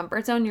out of your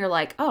comfort zone, you're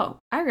like, oh,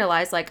 I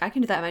realize like I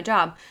can do that in my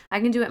job.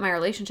 I can do it in my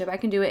relationship. I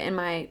can do it in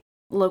my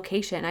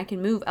location. I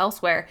can move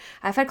elsewhere.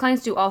 I've had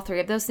clients do all three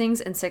of those things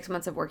in 6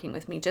 months of working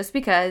with me just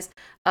because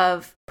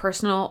of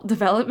personal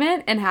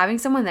development and having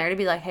someone there to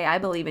be like, hey, I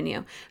believe in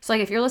you. So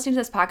like if you're listening to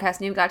this podcast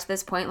and you've got to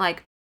this point,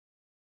 like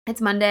it's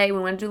Monday, we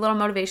want to do a little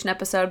motivation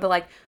episode, but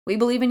like we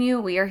believe in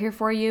you, we are here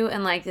for you,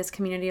 and like this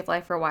community of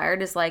Life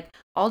Rewired is like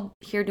all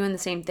here doing the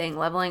same thing,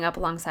 leveling up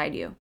alongside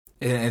you.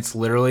 It's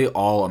literally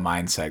all a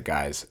mindset,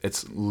 guys.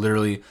 It's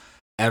literally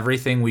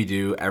everything we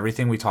do,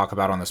 everything we talk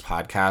about on this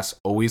podcast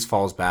always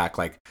falls back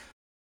like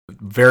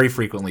very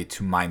frequently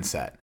to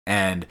mindset.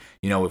 And,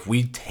 you know, if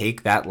we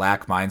take that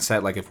lack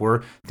mindset, like if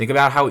think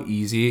about how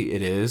easy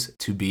it is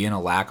to be in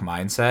a lack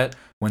mindset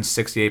when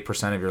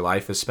 68% of your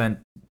life is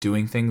spent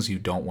doing things you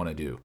don't want to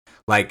do.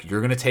 Like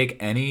you're going to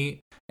take any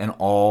and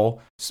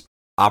all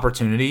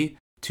opportunity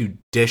to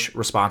dish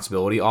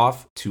responsibility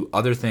off to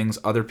other things,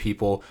 other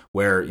people,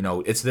 where, you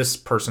know, it's this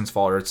person's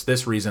fault, or it's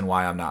this reason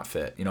why I'm not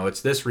fit. You know,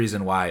 it's this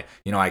reason why,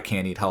 you know, I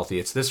can't eat healthy.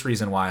 It's this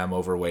reason why I'm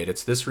overweight.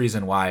 It's this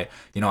reason why,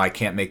 you know, I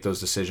can't make those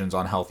decisions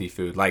on healthy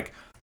food. Like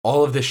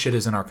all of this shit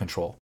is in our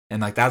control.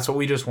 And like, that's what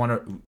we just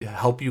want to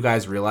help you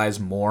guys realize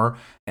more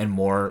and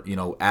more, you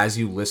know, as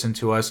you listen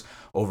to us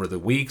over the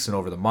weeks and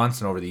over the months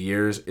and over the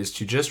years, is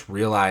to just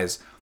realize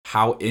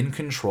how in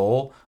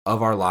control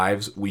of our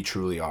lives we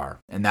truly are.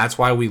 And that's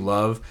why we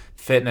love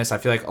fitness. I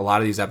feel like a lot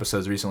of these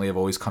episodes recently have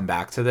always come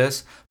back to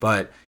this,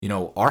 but you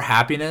know, our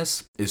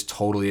happiness is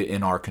totally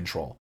in our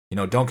control. You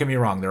know, don't get me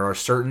wrong, there are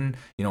certain,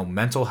 you know,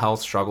 mental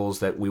health struggles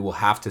that we will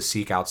have to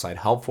seek outside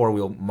help for.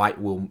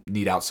 We'll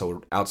need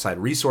outside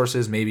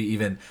resources, maybe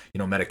even, you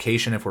know,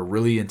 medication if we're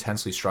really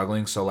intensely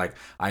struggling. So like,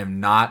 I am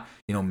not,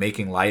 you know,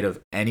 making light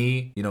of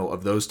any, you know,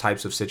 of those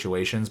types of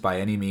situations by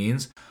any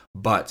means,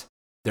 but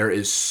there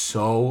is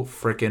so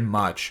freaking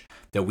much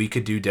that we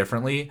could do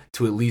differently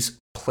to at least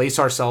place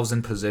ourselves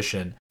in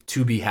position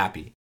to be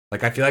happy.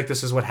 Like, I feel like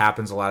this is what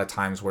happens a lot of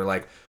times where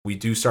like we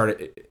do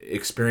start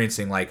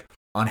experiencing like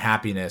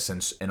unhappiness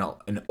and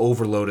an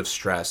overload of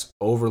stress,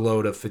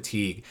 overload of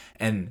fatigue.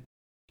 And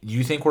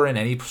you think we're in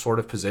any sort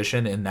of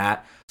position in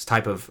that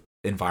type of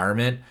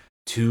environment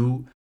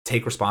to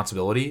take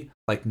responsibility?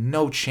 Like,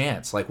 no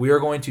chance. Like, we are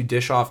going to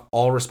dish off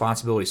all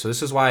responsibility. So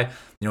this is why,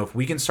 you know, if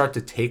we can start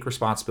to take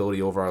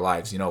responsibility over our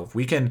lives, you know, if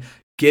we can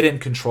get in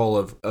control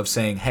of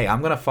saying, hey, I'm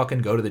going to fucking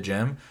go to the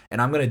gym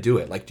and I'm going to do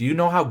it. Like, do you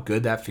know how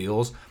good that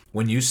feels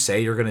when you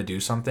say you're going to do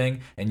something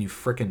and you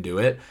freaking do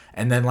it?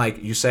 And then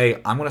like you say,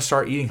 I'm going to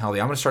start eating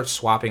healthy. I'm going to start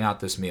swapping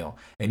out this meal.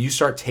 And you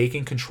start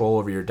taking control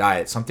over your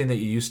diet, something that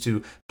you used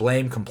to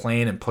blame,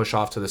 complain, and push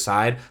off to the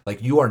side.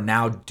 Like, you are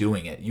now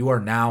doing it. You are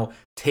now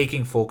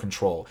taking full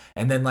control.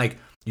 And then like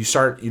you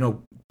start, you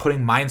know,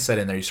 putting mindset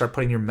in there. You start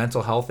putting your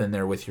mental health in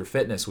there with your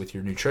fitness, with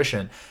your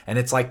nutrition. And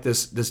it's like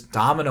this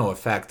domino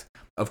effect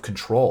of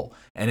control.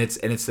 And it's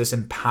this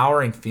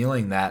empowering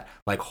feeling that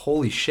like,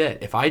 holy shit,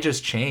 if I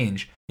just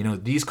change, you know,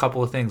 these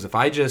couple of things, if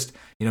I just,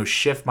 you know,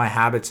 shift my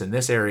habits in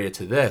this area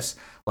to this,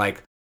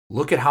 like,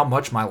 look at how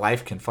much my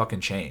life can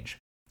fucking change.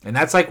 And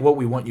that's like what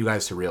we want you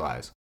guys to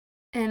realize.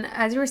 And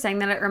as you were saying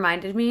that, it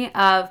reminded me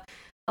of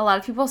a lot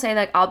of people say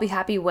like, I'll be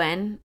happy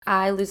when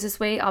I lose this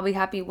weight. I'll be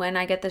happy when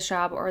I get this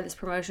job or this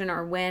promotion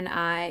or when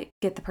I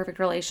get the perfect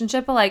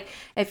relationship. But like,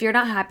 if you're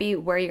not happy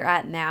where you're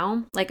at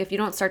now, like if you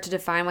don't start to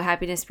define what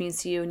happiness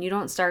means to you and you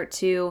don't start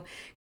to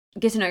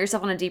get to know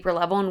yourself on a deeper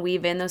level and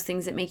weave in those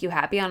things that make you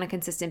happy on a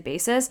consistent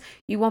basis,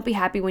 you won't be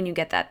happy when you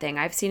get that thing.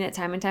 I've seen it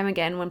time and time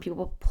again when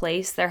people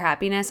place their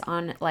happiness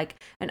on like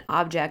an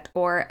object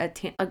or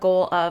a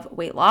goal of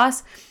weight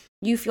loss.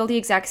 you feel the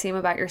exact same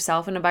about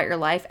yourself and about your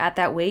life at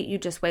that weight. You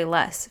just weigh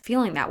less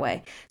feeling that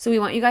way. So we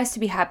want you guys to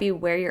be happy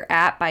where you're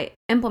at by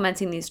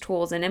implementing these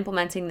tools and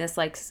implementing this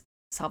like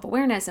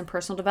self-awareness and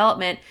personal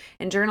development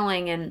and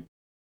journaling and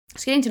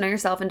just getting to know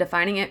yourself and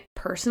defining it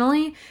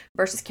personally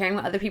versus caring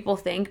what other people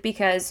think,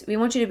 because we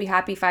want you to be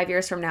happy 5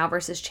 years from now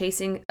versus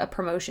chasing a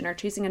promotion or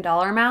chasing a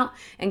dollar amount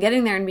and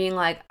getting there and being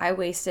like, I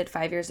wasted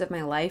 5 years of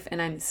my life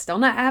and I'm still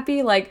not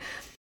happy. Like,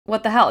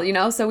 what the hell, you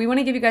know? So we want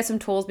to give you guys some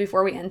tools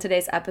before we end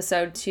today's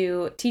episode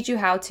to teach you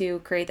how to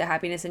create the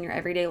happiness in your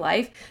everyday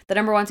life. The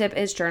number one tip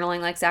is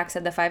journaling. Like Zach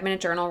said, the 5-minute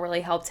journal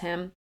really helped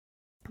him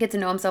get to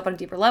know himself on a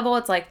deeper level.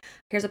 It's like,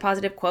 here's a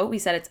positive quote. We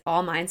said it's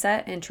all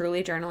mindset, and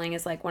truly journaling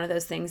is like one of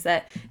those things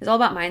that is all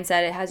about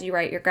mindset. It has you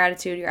write your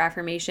gratitude, your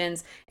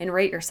affirmations, and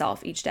rate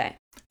yourself each day.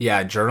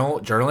 Yeah,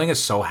 journaling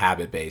is so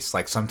habit-based.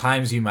 Like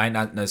sometimes you might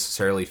not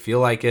necessarily feel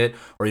like it,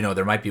 or,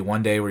 there might be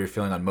one day where you're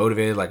feeling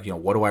unmotivated, like,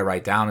 what do I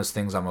write down as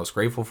things I'm most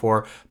grateful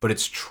for? But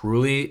it's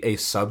truly a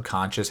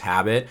subconscious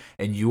habit,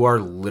 and you are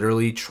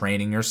literally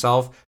training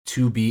yourself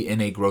to be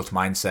in a growth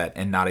mindset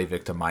and not a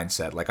victim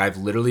mindset. Like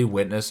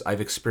I've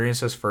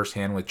experienced this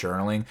firsthand with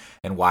journaling,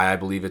 and why I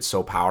believe it's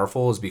so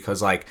powerful is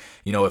because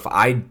if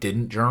I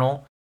didn't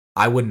journal,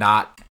 I would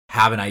not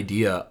have an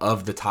idea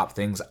of the top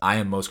things I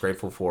am most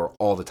grateful for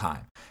all the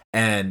time.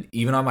 And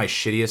even on my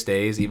shittiest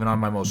days, even on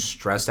my most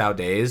stressed out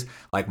days,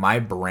 like my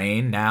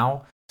brain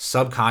now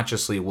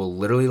subconsciously will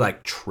literally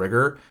like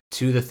trigger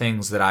to the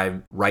things that I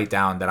write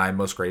down that I'm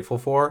most grateful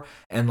for.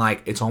 And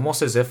like, it's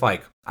almost as if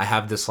like I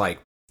have this like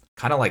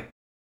kind of like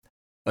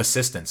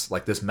assistance,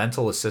 like this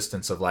mental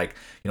assistance of like,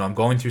 I'm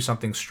going through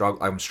something,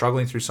 I'm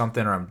struggling through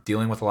something, or I'm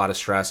dealing with a lot of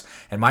stress,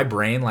 and my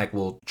brain like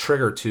will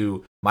trigger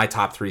to my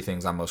top 3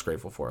 things I'm most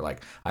grateful for.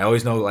 Like I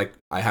always know, like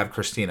I have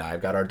Christina,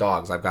 I've got our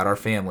dogs, I've got our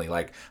family,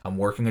 like I'm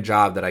working a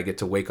job that I get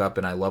to wake up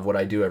and I love what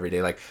I do every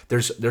day. Like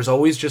there's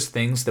always just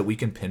things that we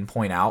can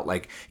pinpoint out.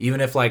 Like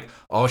even if like,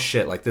 oh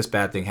shit, like this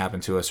bad thing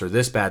happened to us or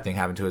this bad thing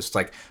happened to us, it's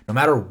like no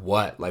matter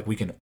what, like we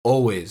can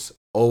always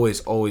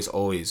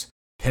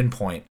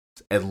pinpoint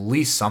at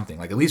least something,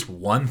 like at least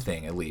one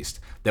thing at least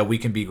that we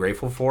can be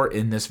grateful for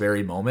in this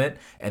very moment.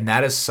 And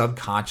that is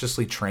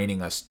subconsciously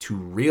training us to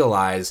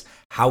realize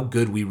how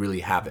good we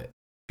really have it.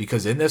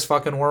 Because in this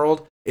fucking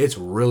world, it's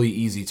really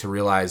easy to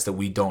realize that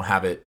we don't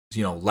have it,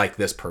 like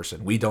this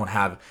person. We don't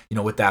have,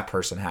 what that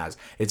person has.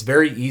 It's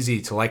very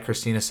easy to, like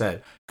Christina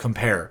said,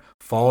 compare,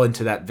 fall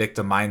into that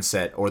victim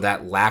mindset or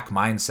that lack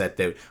mindset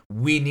that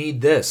we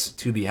need this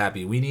to be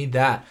happy. We need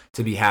that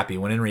to be happy.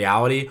 When in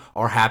reality,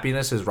 our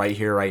happiness is right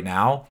here, right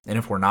now. And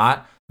if we're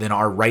not, then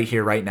our right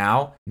here, right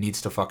now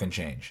needs to fucking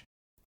change.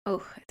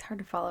 Oh, it's hard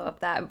to follow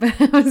up that.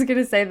 But I was going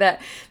to say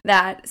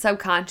that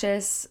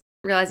subconscious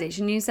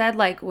realization you said,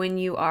 like when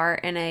you are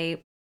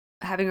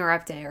having a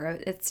rough day or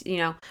it's,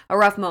 a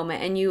rough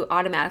moment and you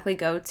automatically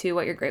go to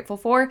what you're grateful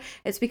for,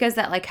 it's because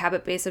that like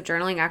habit base of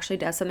journaling actually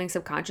does something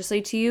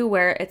subconsciously to you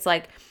where it's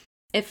like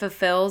it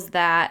fulfills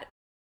that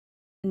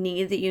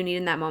need that you need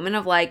in that moment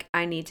of like,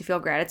 I need to feel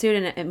gratitude,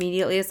 and it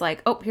immediately is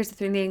like, oh, here's the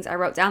 3 things I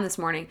wrote down this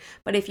morning.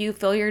 But if you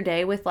fill your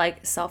day with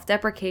like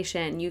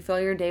self-deprecation, you fill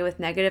your day with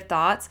negative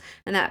thoughts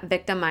and that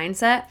victim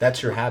mindset,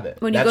 that's your habit.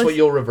 That's what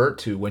you'll revert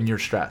to when you're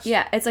stressed.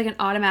 Yeah, it's like an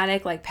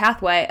automatic like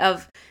pathway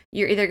of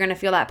you're either going to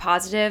feel that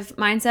positive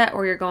mindset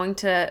or you're going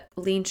to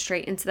lean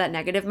straight into that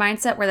negative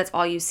mindset where that's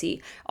all you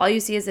see. All you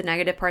see is the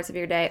negative parts of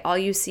your day. All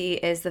you see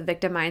is the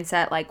victim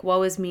mindset, like,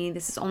 woe is me.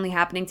 This is only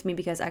happening to me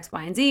because X,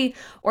 Y, and Z.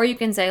 Or you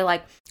can say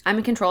like, I'm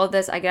in control of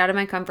this. I get out of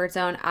my comfort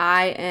zone.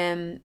 I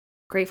am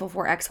grateful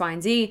for X, Y,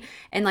 and Z.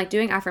 And like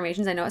doing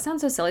affirmations, I know it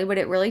sounds so silly, but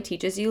it really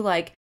teaches you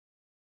like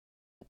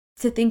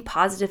to think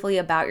positively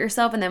about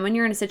yourself. And then when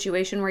you're in a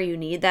situation where you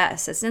need that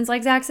assistance,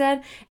 like Zach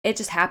said, it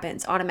just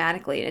happens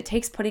automatically. And it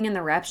takes putting in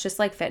the reps, just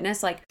like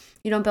fitness. Like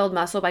you don't build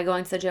muscle by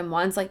going to the gym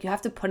once. Like you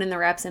have to put in the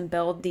reps and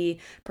build the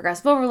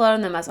progressive overload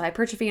and the muscle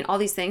hypertrophy and all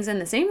these things. And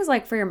the same is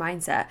like for your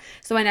mindset.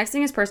 So my next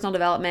thing is personal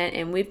development.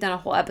 And we've done a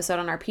whole episode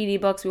on our PD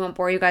books. We won't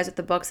bore you guys with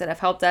the books that have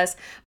helped us,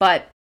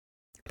 but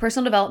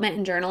personal development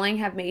and journaling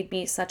have made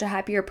me such a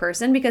happier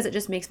person because it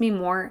just makes me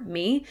more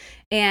me,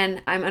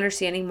 and I'm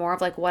understanding more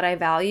of like what I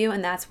value,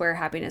 and that's where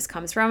happiness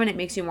comes from. And it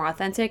makes you more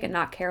authentic and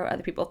not care what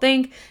other people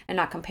think and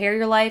not compare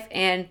your life.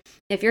 And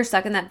if you're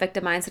stuck in that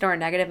victim mindset or a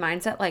negative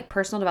mindset, like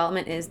personal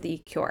development is the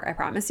cure, I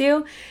promise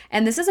you.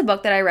 And this is a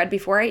book that I read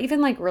before I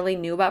even like really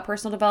knew about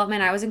personal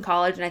development. I was in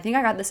college and I think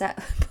I got this at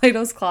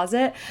Plato's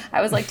Closet.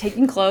 I was like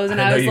taking clothes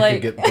and I was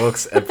like, you can get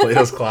books at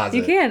Plato's Closet.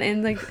 You can,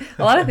 and like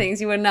a lot of things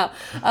you wouldn't know.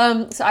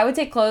 So I would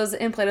take clothes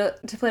in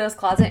Plato's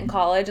Closet in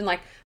college, and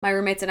like my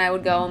roommates and I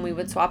would go and we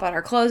would swap out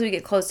our clothes. We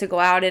get clothes to go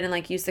out in and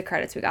like use the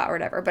credits we got or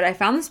whatever. But I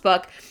found this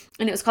book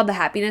and it was called The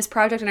Happiness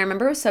Project. And I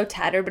remember it was so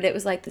tattered, but it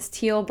was like this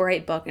teal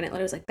bright book, and it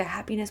literally was like The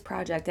Happiness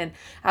Project. And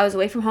I was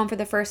away from home for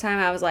the first time.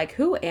 I was like,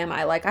 who am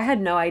I? Like I had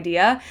no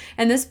idea.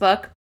 And this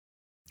book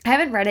I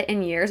haven't read it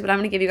in years, but I'm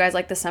going to give you guys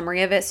like the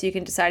summary of it so you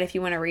can decide if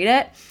you want to read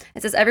it.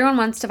 It says, everyone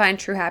wants to find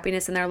true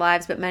happiness in their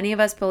lives, but many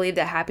of us believe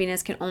that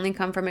happiness can only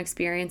come from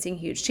experiencing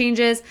huge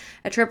changes,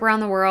 a trip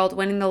around the world,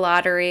 winning the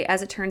lottery.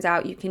 As it turns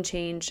out, you can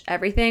change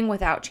everything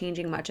without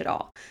changing much at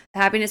all. The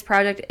Happiness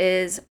Project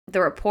is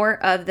the report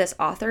of this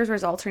author's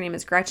results. Her name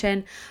is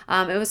Gretchen.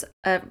 It was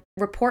a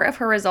report of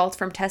her results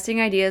from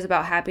testing ideas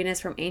about happiness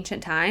from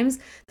ancient times,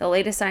 the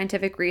latest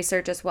scientific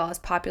research, as well as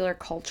popular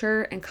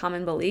culture and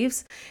common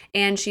beliefs.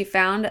 And she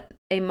found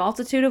a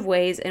multitude of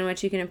ways in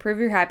which you can improve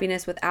your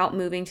happiness without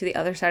moving to the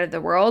other side of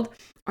the world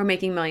or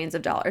making millions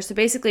of dollars. So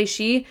basically,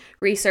 she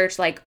researched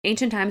like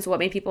ancient times, what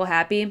made people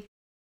happy,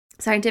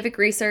 scientific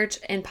research,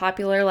 and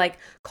popular like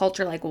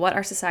culture, like what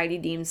our society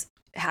deems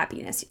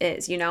happiness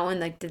is, you know, and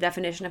like the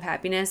definition of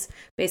happiness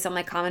based on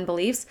like common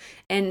beliefs.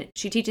 And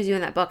she teaches you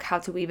in that book how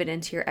to weave it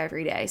into your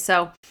everyday.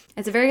 So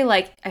it's a very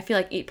like, I feel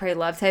like Eat, Pray,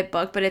 Love type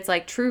book, but it's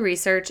like true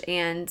research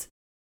and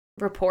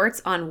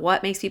reports on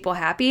what makes people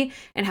happy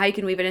and how you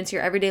can weave it into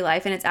your everyday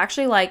life. And it's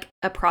actually like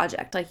a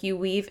project, like you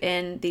weave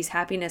in these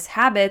happiness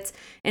habits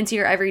into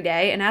your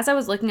everyday. And as I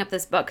was looking up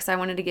this book, because I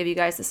wanted to give you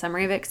guys the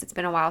summary of it, because it's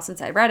been a while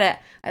since I read it,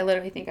 I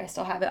literally think I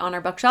still have it on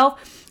our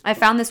bookshelf. I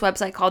found this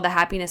website called the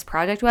Happiness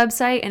Project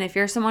website. And if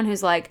you're someone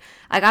who's like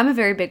I'm a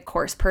very big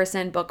course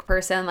person, book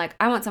person, like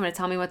I want someone to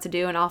tell me what to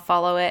do and I'll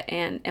follow it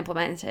and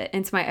implement it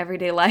into my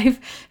everyday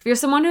life. If you're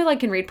someone who like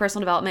can read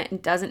personal development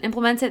and doesn't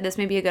implement it, this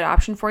may be a good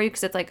option for you,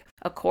 because it's like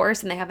a course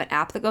and they have an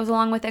app that goes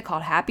along with it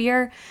called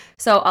Happier.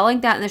 So I'll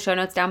link that in the show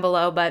notes down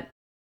below. But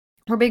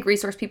we're big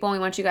resource people and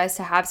we want you guys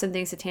to have some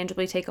things to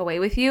tangibly take away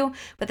with you.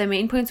 But the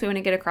main points we want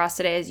to get across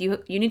today is you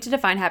need to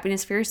define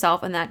happiness for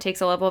yourself, and that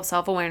takes a level of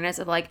self-awareness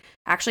of like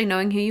actually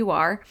knowing who you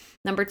are.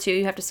 Number 2,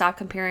 you have to stop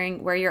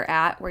comparing where you're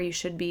at, where you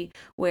should be,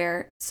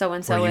 where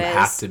so-and-so is. Where you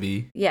have to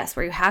be. Yes,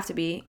 where you have to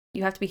be.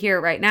 You have to be here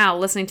right now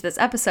listening to this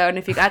episode. And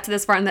if you got to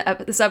this far in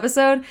this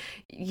episode,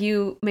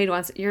 you're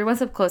one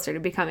step closer to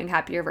becoming a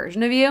happier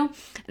version of you.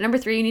 And number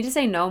 3, you need to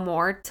say no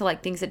more to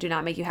like things that do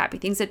not make you happy,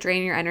 things that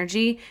drain your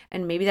energy.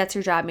 And maybe that's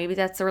your job. Maybe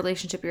that's the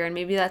relationship you're in.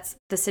 Maybe that's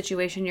the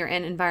situation you're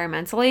in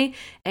environmentally.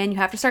 And you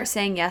have to start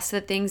saying yes to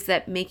the things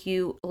that make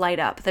you light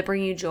up, that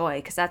bring you joy,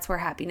 because that's where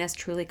happiness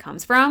truly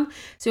comes from.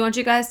 So we want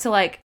you guys to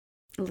like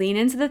lean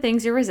into the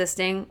things you're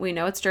resisting. We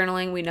know it's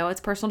journaling. We know it's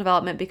personal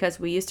development because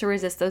we used to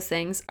resist those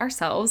things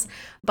ourselves.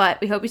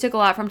 But we hope you took a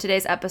lot from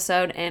today's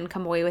episode and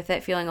come away with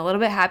it feeling a little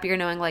bit happier,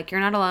 knowing like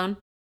you're not alone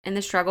in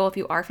the struggle if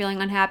you are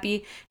feeling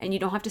unhappy, and you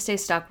don't have to stay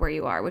stuck where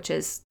you are, which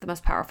is the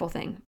most powerful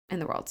thing in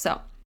the world. So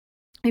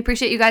we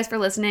appreciate you guys for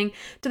listening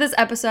to this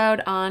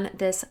episode on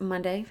this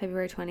Monday,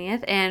 February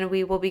 20th, and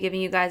we will be giving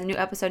you guys a new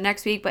episode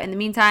next week. But in the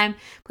meantime,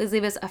 please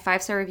leave us a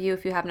 5-star review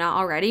if you have not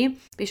already.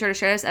 Be sure to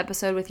share this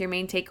episode with your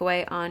main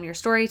takeaway on your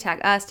story.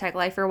 Tag us, tag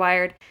Life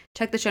Rewired.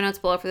 Check the show notes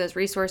below for those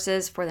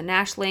resources, for the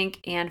Nash link,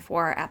 and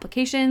for our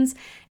applications.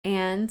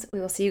 And we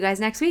will see you guys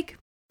next week.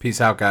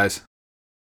 Peace out, guys.